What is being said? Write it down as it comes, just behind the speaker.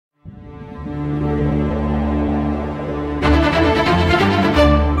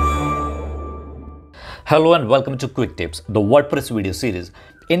Hello and welcome to Quick Tips, the WordPress video series.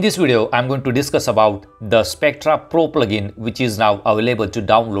 In this video, I'm going to discuss about the Spectra Pro plugin, which is now available to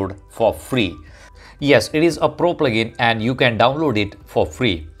download for free. Yes, it is a Pro plugin and you can download it for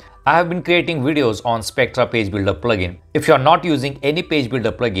free. I have been creating videos on Spectra Page Builder plugin. If you are not using any Page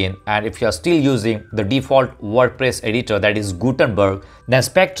Builder plugin and if you are still using the default WordPress editor, that is Gutenberg, then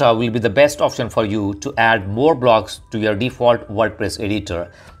Spectra will be the best option for you to add more blocks to your default WordPress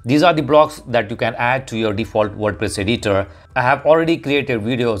editor. These are the blocks that you can add to your default WordPress editor. I have already created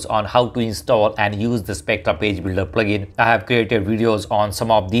videos on how to install and use the Spectra Page Builder plugin. I have created videos on some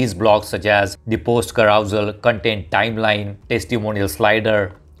of these blocks such as the post carousel, content timeline, testimonial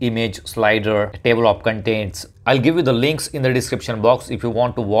slider, image slider, table of contents. I'll give you the links in the description box if you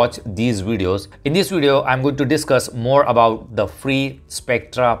want to watch these videos. In this video, I'm going to discuss more about the free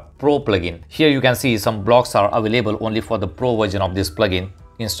Spectra Pro plugin. Here you can see some blocks are available only for the Pro version of this plugin.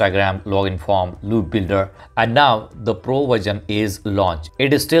 Instagram, login form, loop builder, and now the Pro version is launched.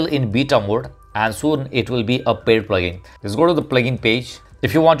 It is still in beta mode and soon it will be a paid plugin. Let's go to the plugin page.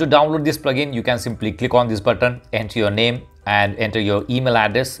 If you want to download this plugin, you can simply click on this button, enter your name and enter your email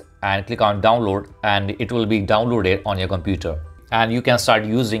address and click on download, and it will be downloaded on your computer and you can start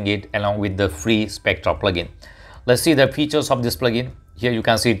using it along with the free Spectra plugin. Let's see the features of this plugin. Here you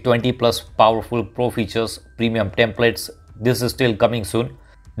can see 20 plus powerful pro features, premium templates. This is still coming soon.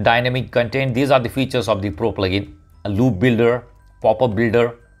 Dynamic content, these are the features of the Pro plugin. A loop builder, pop-up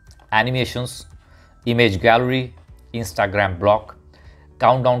builder, animations, image gallery, Instagram block,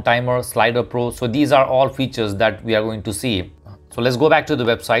 countdown timer, slider pro. So these are all features that we are going to see. So let's go back to the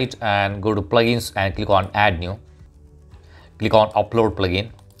website and go to plugins and click on add new. Click on upload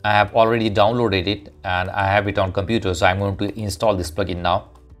plugin. I have already downloaded it and I have it on computer, so I'm going to install this plugin now.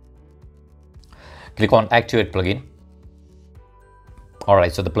 Click on activate plugin.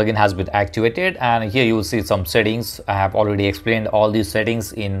 Alright, so the plugin has been activated and here you will see some settings. I have already explained all these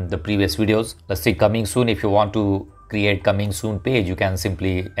settings in the previous videos. Let's see coming soon. If you want to create coming soon page, you can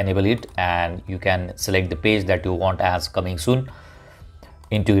simply enable it and you can select the page that you want as coming soon.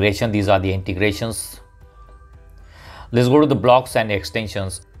 Integration, these are the integrations. Let's go to the blocks and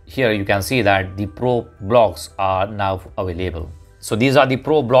extensions. Here you can see that the Pro blocks are now available. So these are the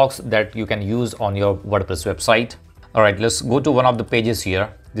Pro blocks that you can use on your WordPress website. Alright, let's go to one of the pages here.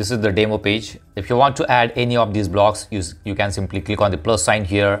 This is the demo page. If you want to add any of these blocks, you can simply click on the plus sign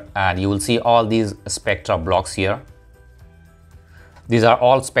here and you will see all these Spectra blocks here. These are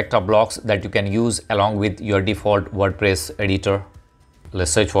all Spectra blocks that you can use along with your default WordPress editor.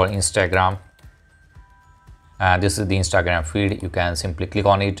 Let's search for Instagram. And this is the Instagram feed. You can simply click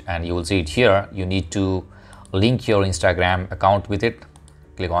on it and you will see it here. You need to link your Instagram account with it.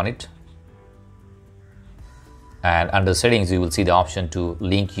 Click on it. And under settings, you will see the option to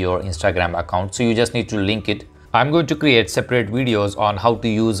link your Instagram account. So you just need to link it. I'm going to create separate videos on how to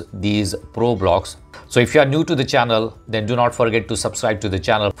use these Pro blocks. So if you are new to the channel, then do not forget to subscribe to the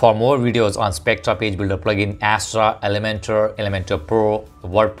channel for more videos on Spectra Page Builder plugin, Astra, Elementor, Elementor Pro,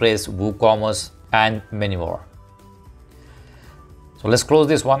 WordPress, WooCommerce, and many more. So let's close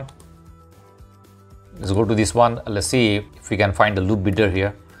this one. Let's go to this one. Let's see if we can find the loop builder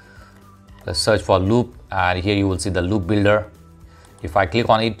here. Let's search for loop and here you will see the loop builder. If I click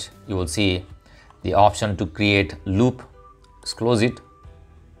on it, you will see the option to create loop. Let's close it.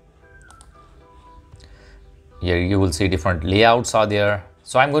 Here you will see different layouts are there.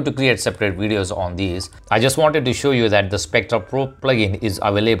 So I'm going to create separate videos on these. I just wanted to show you that the Spectra Pro plugin is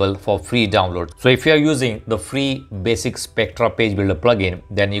available for free download. So if you are using the free basic Spectra Page Builder plugin,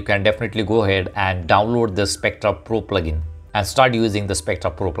 then you can definitely go ahead and download the Spectra Pro plugin and start using the Spectra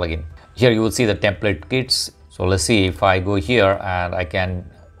Pro plugin. Here you will see the template kits. So let's see if I go here and I can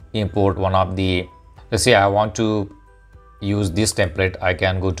import one of the, let's say I want to use this template. I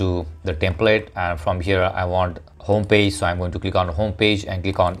can go to the template and from here I want home page. So I'm going to click on home page and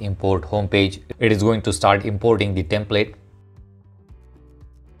click on import home page. It is going to start importing the template.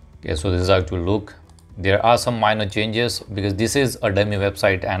 Okay, so this is how it will look. There are some minor changes because this is a dummy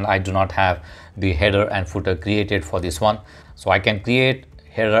website and I do not have the header and footer created for this one. So I can create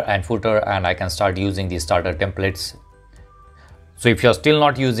header and footer and I can start using the starter templates. So if you're still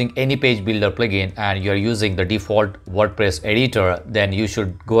not using any page builder plugin and you're using the default WordPress editor, then you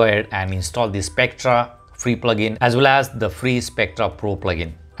should go ahead and install the Spectra free plugin as well as the free Spectra Pro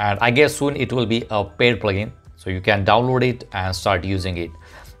plugin. And I guess soon it will be a paid plugin, so you can download it and start using it.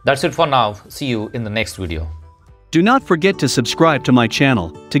 That's it for now. See you in the next video. Do not forget to subscribe to my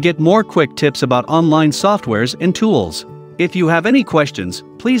channel to get more quick tips about online softwares and tools. If you have any questions,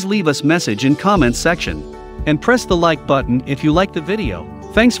 please leave us message in comments section. And press the like button if you like the video.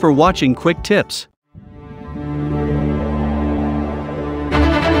 Thanks for watching Quick Tips.